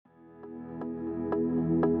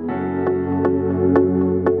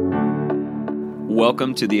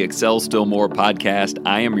Welcome to the Excel Still More podcast.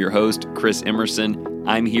 I am your host, Chris Emerson.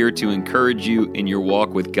 I'm here to encourage you in your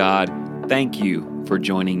walk with God. Thank you for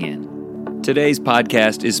joining in. Today's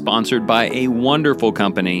podcast is sponsored by a wonderful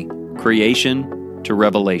company, Creation to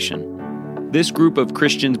Revelation. This group of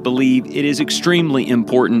Christians believe it is extremely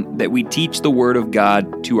important that we teach the Word of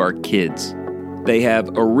God to our kids. They have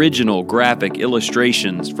original graphic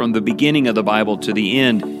illustrations from the beginning of the Bible to the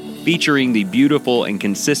end, featuring the beautiful and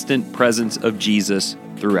consistent presence of Jesus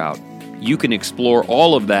throughout. You can explore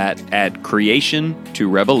all of that at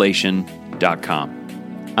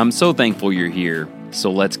creationtorevelation.com. I'm so thankful you're here,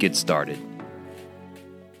 so let's get started.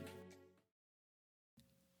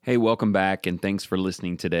 Hey, welcome back, and thanks for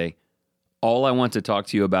listening today. All I want to talk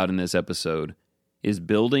to you about in this episode is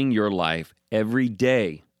building your life every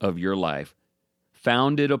day of your life,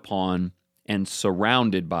 founded upon and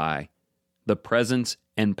surrounded by the presence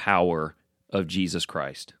and power of Jesus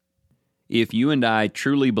Christ. If you and I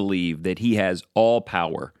truly believe that He has all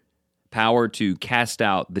power to cast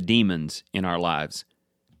out the demons in our lives,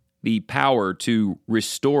 the power to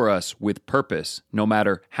restore us with purpose, no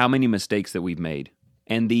matter how many mistakes that we've made,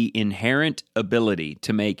 and the inherent ability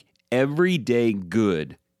to make every day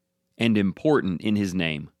good and important in His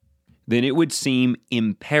name, then it would seem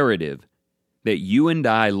imperative that you and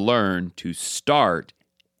I learn to start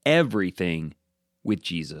everything with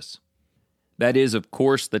Jesus. That is, of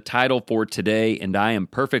course, the title for today, and I am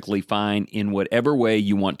perfectly fine in whatever way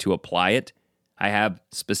you want to apply it. I have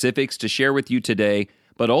specifics to share with you today,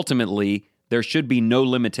 but ultimately, there should be no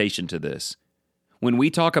limitation to this. When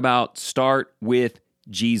we talk about start with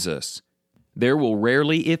Jesus, there will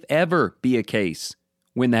rarely, if ever, be a case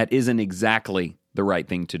when that isn't exactly the right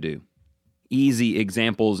thing to do. Easy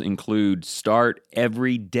examples include start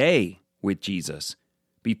every day with Jesus.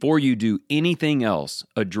 Before you do anything else,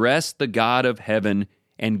 address the God of heaven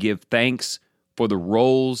and give thanks for the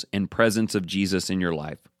roles and presence of Jesus in your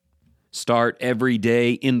life. Start every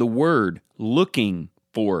day in the Word, looking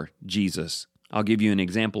for Jesus. I'll give you an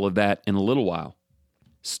example of that in a little while.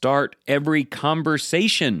 Start every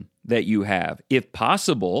conversation that you have, if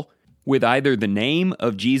possible, with either the name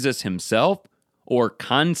of Jesus Himself or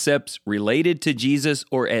concepts related to Jesus,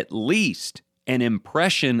 or at least an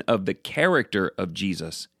impression of the character of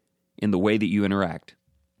Jesus in the way that you interact.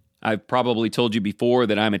 I've probably told you before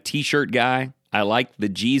that I'm a t-shirt guy. I like the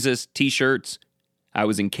Jesus t-shirts. I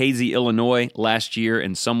was in Casey, Illinois last year,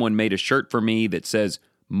 and someone made a shirt for me that says,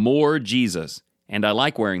 "More Jesus," and I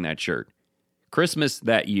like wearing that shirt. Christmas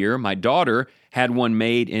that year, my daughter had one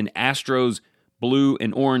made in Astros blue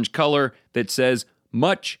and orange color that says,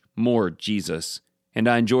 "Much more Jesus," and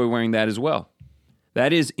I enjoy wearing that as well.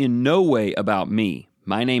 That is in no way about me.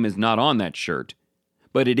 My name is not on that shirt.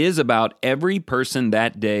 But it is about every person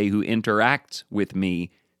that day who interacts with me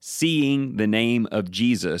seeing the name of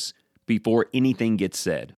Jesus before anything gets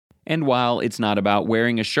said. And while it's not about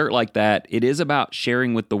wearing a shirt like that, it is about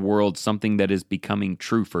sharing with the world something that is becoming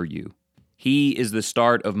true for you. He is the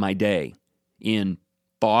start of my day in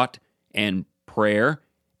thought and prayer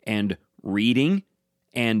and reading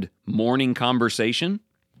and morning conversation.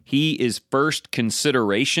 He is first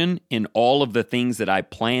consideration in all of the things that I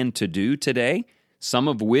plan to do today, some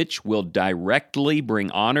of which will directly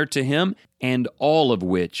bring honor to Him, and all of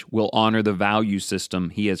which will honor the value system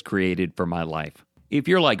He has created for my life. If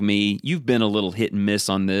you're like me, you've been a little hit and miss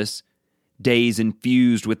on this. Days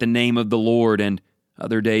infused with the name of the Lord, and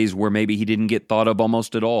other days where maybe He didn't get thought of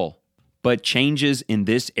almost at all. But changes in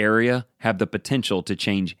this area have the potential to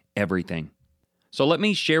change everything. So let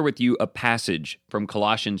me share with you a passage from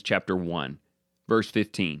Colossians chapter 1, verse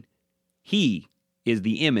 15. He is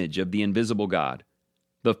the image of the invisible God,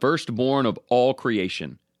 the firstborn of all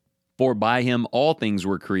creation. For by Him all things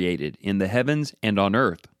were created, in the heavens and on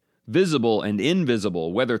earth, visible and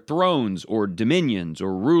invisible, whether thrones or dominions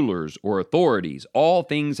or rulers or authorities. All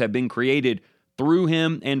things have been created through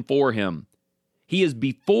Him and for Him. He is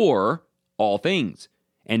before all things,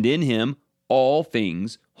 and in Him all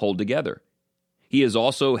things hold together. He is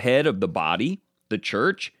also head of the body, the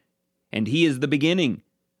church, and He is the beginning,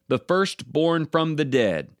 the firstborn from the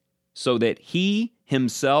dead, so that He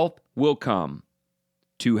Himself will come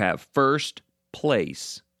to have first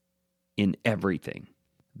place in everything.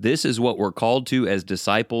 This is what we're called to as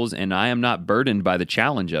disciples, and I am not burdened by the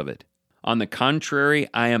challenge of it. On the contrary,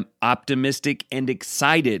 I am optimistic and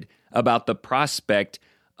excited about the prospect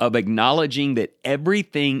of acknowledging that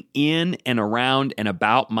everything in and around and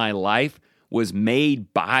about my life was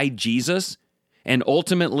made by Jesus, and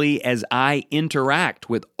ultimately as I interact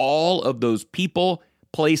with all of those people,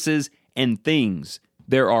 places, and things,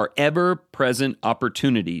 there are ever-present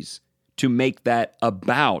opportunities to make that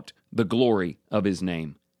about the glory of his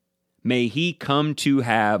name. May he come to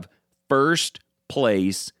have first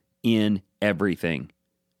place in everything.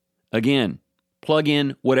 Again, plug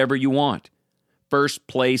in whatever you want. First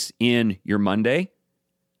place in your Monday,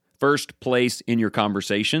 first place in your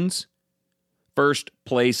conversations, first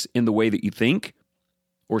place in the way that you think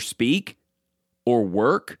or speak or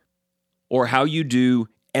work or how you do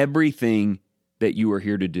everything that you are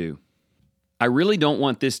here to do. I really don't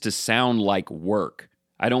want this to sound like work.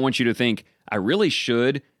 I don't want you to think, I really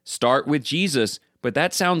should start with Jesus, but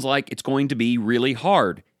that sounds like it's going to be really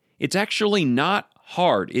hard. It's actually not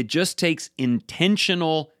hard. It just takes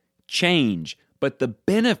intentional change. But the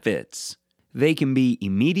benefits, they can be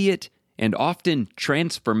immediate and often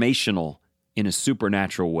transformational in a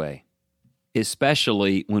supernatural way,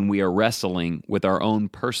 especially when we are wrestling with our own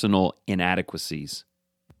personal inadequacies.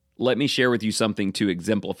 Let me share with you something to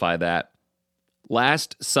exemplify that.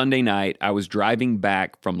 Last Sunday night, I was driving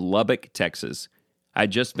back from Lubbock, Texas. I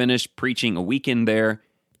just finished preaching a weekend there.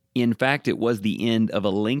 In fact, it was the end of a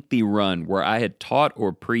lengthy run where I had taught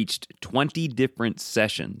or preached 20 different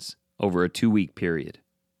sessions over a 2-week period.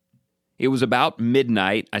 It was about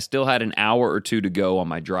midnight. I still had an hour or two to go on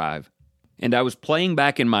my drive. And I was playing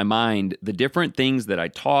back in my mind the different things that I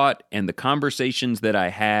taught and the conversations that I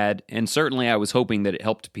had, and certainly I was hoping that it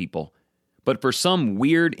helped people. But for some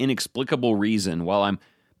weird, inexplicable reason, while I'm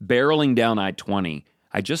barreling down I-20,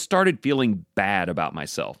 I just started feeling bad about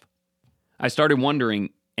myself. I started wondering,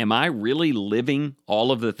 am I really living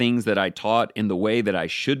all of the things that I taught in the way that I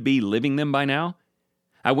should be living them by now?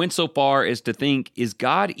 I went so far as to think, is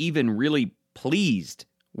God even really pleased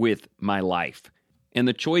with my life and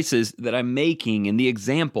the choices that I'm making and the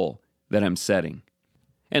example that I'm setting?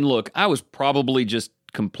 And look, I was probably just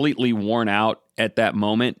completely worn out at that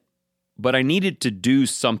moment, but I needed to do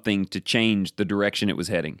something to change the direction it was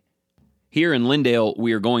heading. Here in Lindale,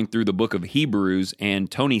 we are going through the book of Hebrews,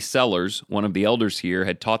 and Tony Sellers, one of the elders here,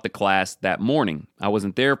 had taught the class that morning. I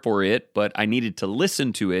wasn't there for it, but I needed to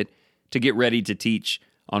listen to it to get ready to teach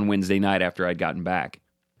on Wednesday night after I'd gotten back.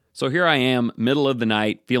 So here I am, middle of the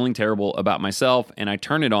night, feeling terrible about myself, and I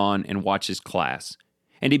turn it on and watch his class.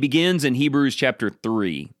 And he begins in Hebrews chapter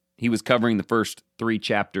 3. He was covering the first 3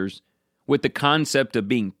 chapters with the concept of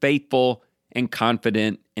being faithful and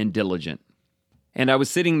confident and diligent. And I was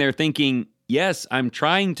sitting there thinking, yes, I'm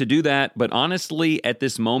trying to do that, but honestly, at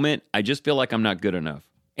this moment, I just feel like I'm not good enough.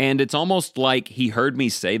 And it's almost like he heard me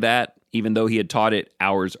say that, even though he had taught it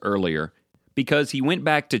hours earlier, because he went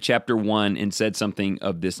back to chapter 1 and said something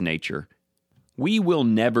of this nature. We will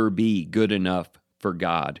never be good enough for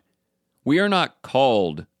God. We are not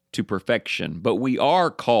called to perfection, but we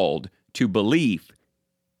are called to belief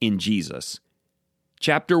in Jesus.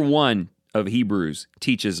 Chapter 1 of Hebrews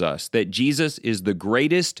teaches us that Jesus is the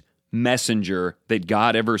greatest messenger that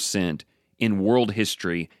God ever sent in world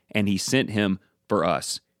history, and he sent him for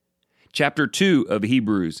us. Chapter 2 of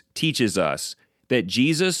Hebrews teaches us that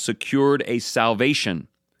Jesus secured a salvation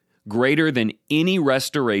greater than any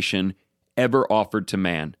restoration ever offered to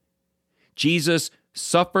man. Jesus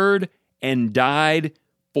suffered and died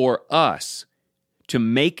for us to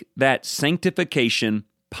make that sanctification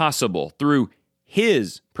possible through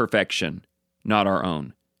his perfection, not our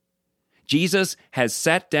own. Jesus has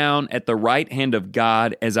sat down at the right hand of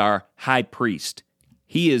God as our high priest.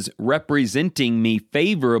 He is representing me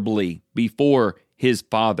favorably before his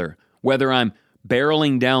Father, whether I'm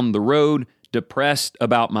barreling down the road, depressed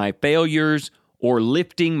about my failures, or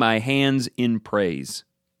lifting my hands in praise.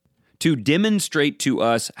 To demonstrate to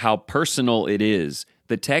us how personal it is,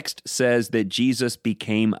 the text says that Jesus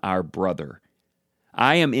became our brother.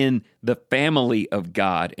 I am in the family of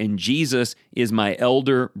God, and Jesus is my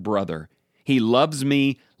elder brother. He loves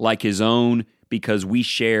me like his own because we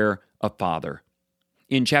share a Father.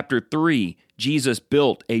 In chapter 3, Jesus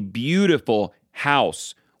built a beautiful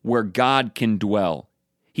house where God can dwell.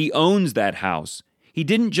 He owns that house. He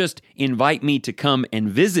didn't just invite me to come and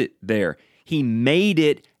visit there. He made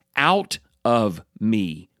it out of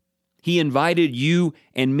me. He invited you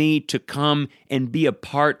and me to come and be a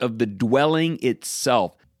part of the dwelling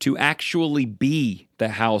itself, to actually be the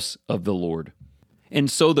house of the Lord. And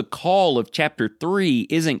so the call of chapter 3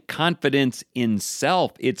 isn't confidence in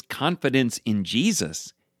self, it's confidence in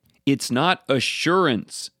Jesus. It's not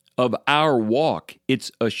assurance of our walk,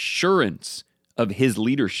 it's assurance of his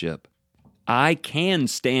leadership. I can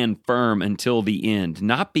stand firm until the end,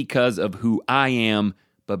 not because of who I am,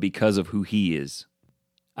 but because of who he is.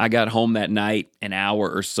 I got home that night an hour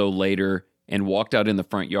or so later and walked out in the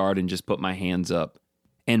front yard and just put my hands up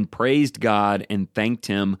and praised God and thanked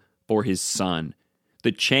him for his son.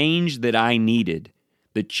 The change that I needed,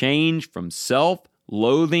 the change from self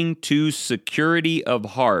loathing to security of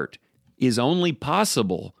heart is only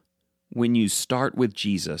possible when you start with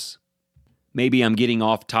Jesus. Maybe I'm getting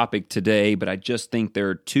off topic today, but I just think there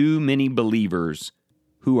are too many believers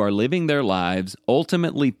who are living their lives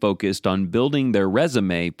ultimately focused on building their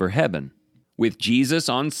resume for heaven, with Jesus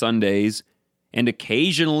on Sundays and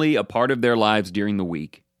occasionally a part of their lives during the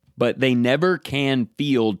week. But they never can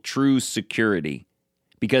feel true security,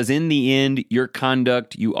 because in the end, your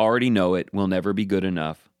conduct, you already know it, will never be good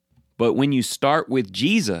enough. But when you start with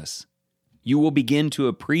Jesus, you will begin to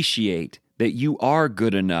appreciate that you are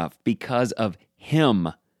good enough because of Him,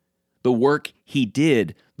 the work He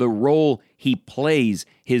did, the role He plays,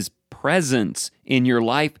 His presence in your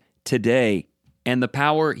life today, and the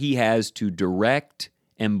power He has to direct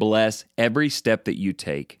and bless every step that you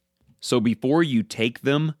take. So before you take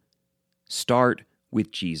them, start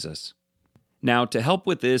with Jesus. Now, to help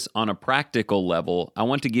with this on a practical level, I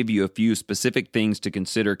want to give you a few specific things to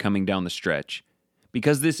consider coming down the stretch,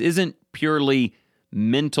 because this isn't purely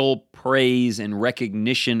mental praise and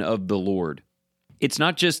recognition of the Lord. It's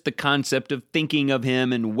not just the concept of thinking of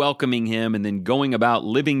Him and welcoming Him and then going about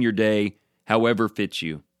living your day however fits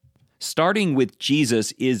you. Starting with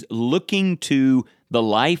Jesus is looking to the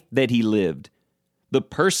life that He lived, the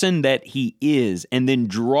person that He is, and then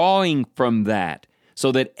drawing from that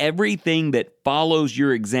so that everything that follows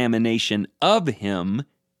your examination of Him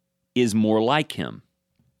is more like Him.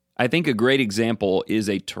 I think a great example is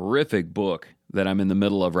a terrific book that I'm in the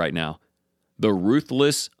middle of right now, The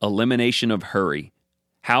Ruthless Elimination of Hurry: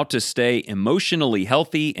 How to Stay Emotionally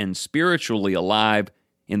Healthy and Spiritually Alive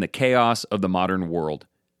in the Chaos of the Modern World,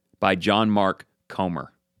 by John Mark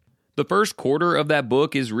Comer. The first quarter of that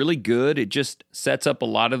book is really good. It just sets up a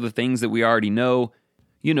lot of the things that we already know.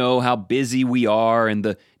 You know, how busy we are in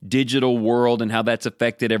the digital world and how that's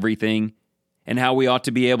affected everything, and how we ought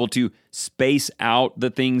to be able to space out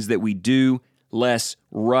the things that we do, less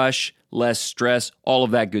rush, less stress, all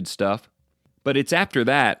of that good stuff. But it's after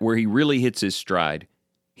that where he really hits his stride.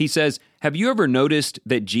 He says, have you ever noticed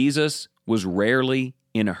that Jesus was rarely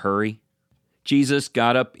in a hurry? Jesus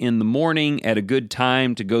got up in the morning at a good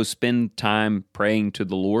time to go spend time praying to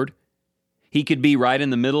the Lord. He could be right in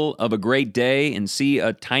the middle of a great day and see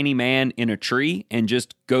a tiny man in a tree and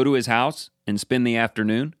just go to his house and spend the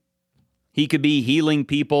afternoon. He could be healing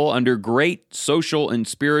people under great social and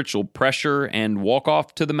spiritual pressure and walk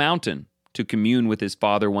off to the mountain to commune with his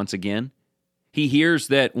Father once again. He hears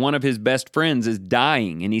that one of his best friends is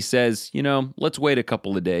dying, and he says, let's wait a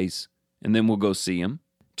couple of days, and then we'll go see him.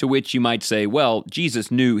 To which you might say, well, Jesus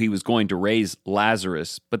knew he was going to raise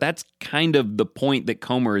Lazarus, but that's kind of the point that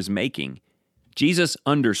Comer is making. Jesus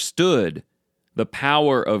understood the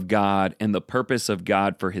power of God and the purpose of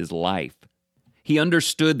God for his life. He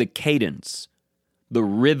understood the cadence, the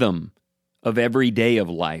rhythm of every day of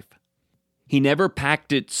life. He never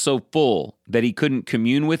packed it so full that he couldn't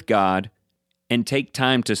commune with God and take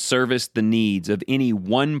time to service the needs of any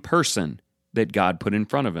one person that God put in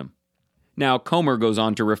front of him. Now, Comer goes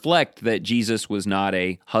on to reflect that Jesus was not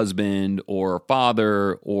a husband or a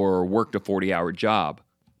father or worked a 40-hour job.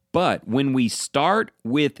 But when we start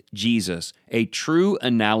with Jesus, a true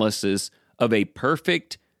analysis of a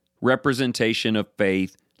perfect representation of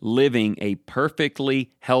faith, living a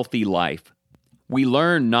perfectly healthy life, we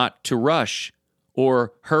learn not to rush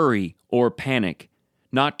or hurry or panic,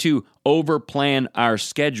 not to overplan our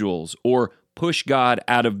schedules or push God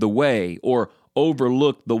out of the way or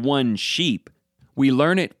overlook the one sheep. We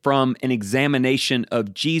learn it from an examination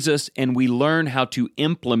of Jesus, and we learn how to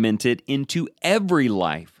implement it into every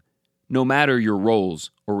life, no matter your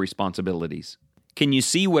roles or responsibilities. Can you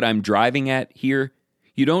see what I'm driving at here?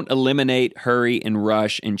 You don't eliminate hurry and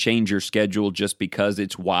rush and change your schedule just because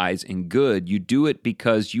it's wise and good. You do it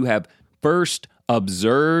because you have first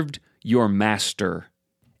observed your master.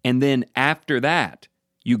 And then after that,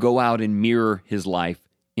 you go out and mirror his life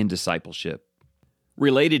in discipleship.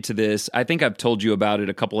 Related to this, I think I've told you about it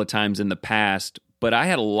a couple of times in the past, but I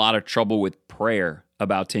had a lot of trouble with prayer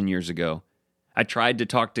about 10 years ago. I tried to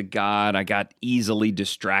talk to God. I got easily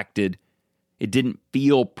distracted. It didn't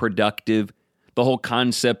feel productive. The whole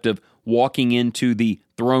concept of walking into the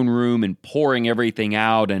throne room and pouring everything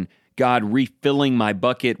out and God refilling my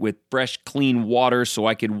bucket with fresh, clean water so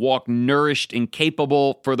I could walk nourished and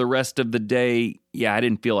capable for the rest of the day. Yeah, I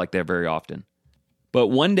didn't feel like that very often. But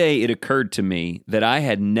one day it occurred to me that I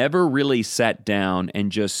had never really sat down and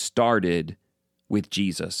just started with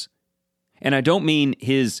Jesus. And I don't mean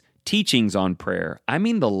his teachings on prayer. I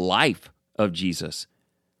mean the life of Jesus.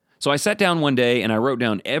 So I sat down one day and I wrote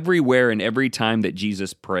down everywhere and every time that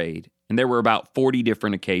Jesus prayed. And there were about 40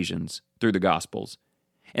 different occasions through the Gospels.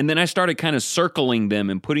 And then I started kind of circling them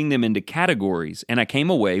and putting them into categories, and I came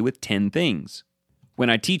away with 10 things. When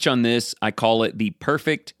I teach on this, I call it the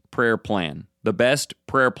perfect prayer plan, the best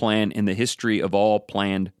prayer plan in the history of all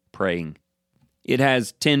planned praying. It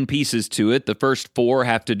has 10 pieces to it. The first 4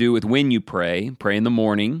 have to do with when you pray. Pray in the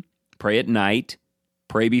morning, pray at night,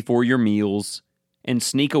 pray before your meals, and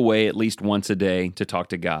sneak away at least once a day to talk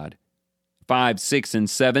to God. 5, 6, and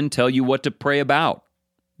 7 tell you what to pray about.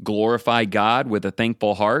 Glorify God with a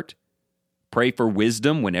thankful heart. Pray for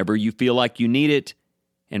wisdom whenever you feel like you need it.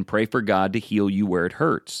 And pray for God to heal you where it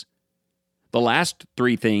hurts. The last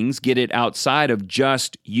 3 things get it outside of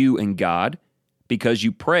just you and God, because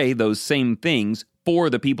you pray those same things for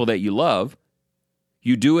the people that you love.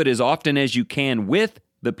 You do it as often as you can with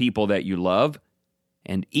the people that you love.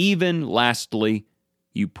 And even lastly,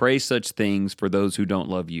 you pray such things for those who don't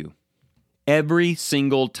love you. Every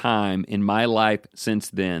single time in my life since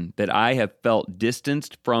then that I have felt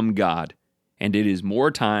distanced from God, and it is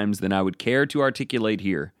more times than I would care to articulate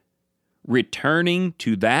here, returning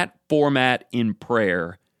to that format in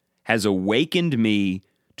prayer has awakened me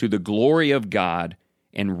to the glory of God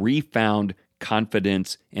and refound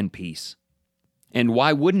confidence and peace. And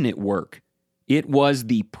why wouldn't it work? It was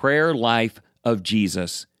the prayer life of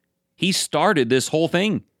Jesus. He started this whole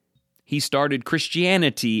thing. He started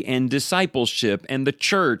Christianity and discipleship and the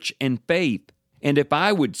church and faith. And if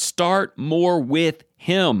I would start more with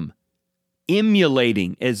Him,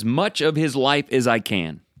 emulating as much of His life as I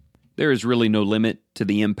can, there is really no limit to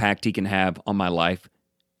the impact He can have on my life.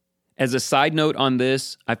 As a side note on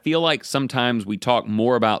this, I feel like sometimes we talk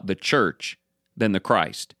more about the church than the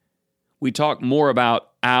Christ. We talk more about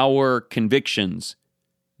our convictions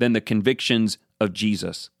than the convictions of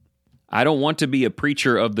Jesus. I don't want to be a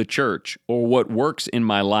preacher of the church or what works in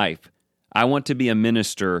my life. I want to be a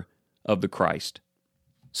minister of the Christ.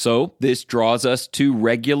 So this draws us to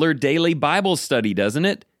regular daily Bible study, doesn't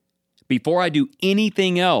it? Before I do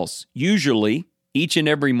anything else, usually each and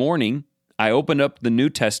every morning, I open up the New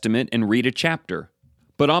Testament and read a chapter.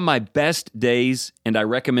 But on my best days, and I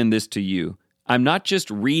recommend this to you, I'm not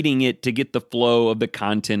just reading it to get the flow of the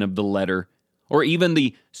content of the letter or even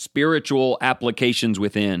the spiritual applications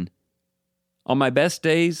within. On my best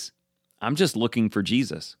days, I'm just looking for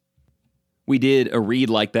Jesus. We did a read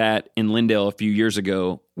like that in Lindale a few years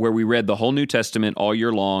ago where we read the whole New Testament all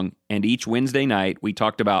year long, and each Wednesday night we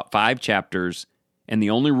talked about 5 chapters, and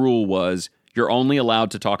the only rule was you're only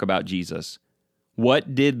allowed to talk about Jesus.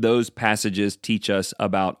 What did those passages teach us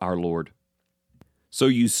about our Lord? So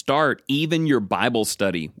you start even your Bible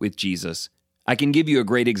study with Jesus. I can give you a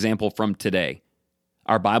great example from today.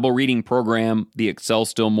 Our Bible reading program, the Excel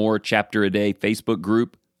Still More Chapter a Day Facebook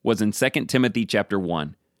group, was in 2 Timothy chapter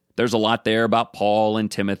 1. There's a lot there about Paul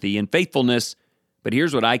and Timothy and faithfulness, but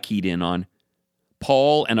here's what I keyed in on.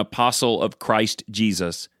 Paul, an apostle of Christ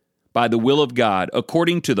Jesus, by the will of God,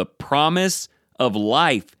 according to the promise of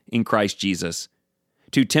life in Christ Jesus.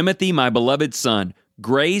 To Timothy, my beloved son,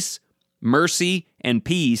 grace, mercy, and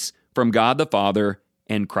peace from God the Father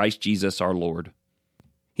and Christ Jesus our Lord.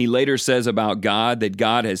 He later says about God that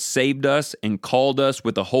God has saved us and called us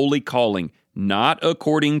with a holy calling, not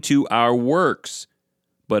according to our works,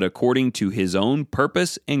 but according to His own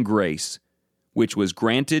purpose and grace, which was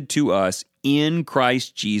granted to us in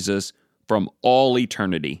Christ Jesus from all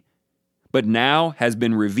eternity, but now has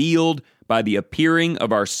been revealed by the appearing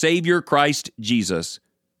of our Savior Christ Jesus,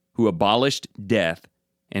 who abolished death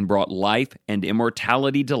and brought life and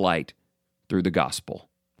immortality to light through the gospel.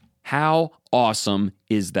 How awesome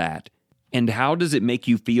is that? And how does it make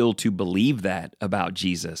you feel to believe that about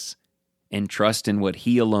Jesus and trust in what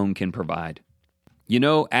He alone can provide? You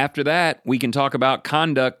know, after that, we can talk about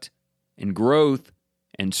conduct and growth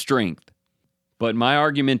and strength. But my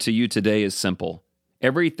argument to you today is simple.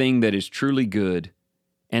 Everything that is truly good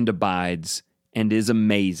and abides and is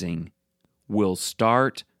amazing will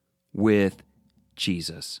start with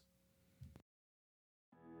Jesus.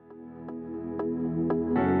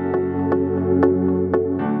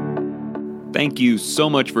 Thank you so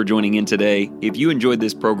much for joining in today. If you enjoyed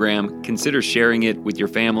this program, consider sharing it with your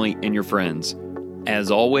family and your friends.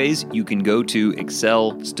 As always, you can go to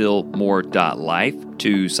excelstillmore.life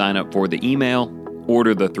to sign up for the email,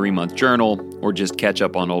 order the 3-month journal, or just catch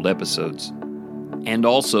up on old episodes. And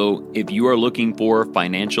also, if you are looking for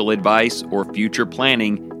financial advice or future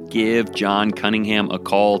planning, give John Cunningham a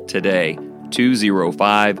call today,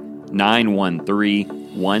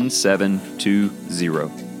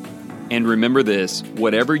 205-913-1720. And remember this,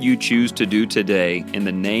 whatever you choose to do today, in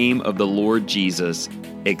the name of the Lord Jesus,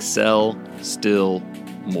 excel still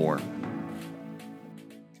more.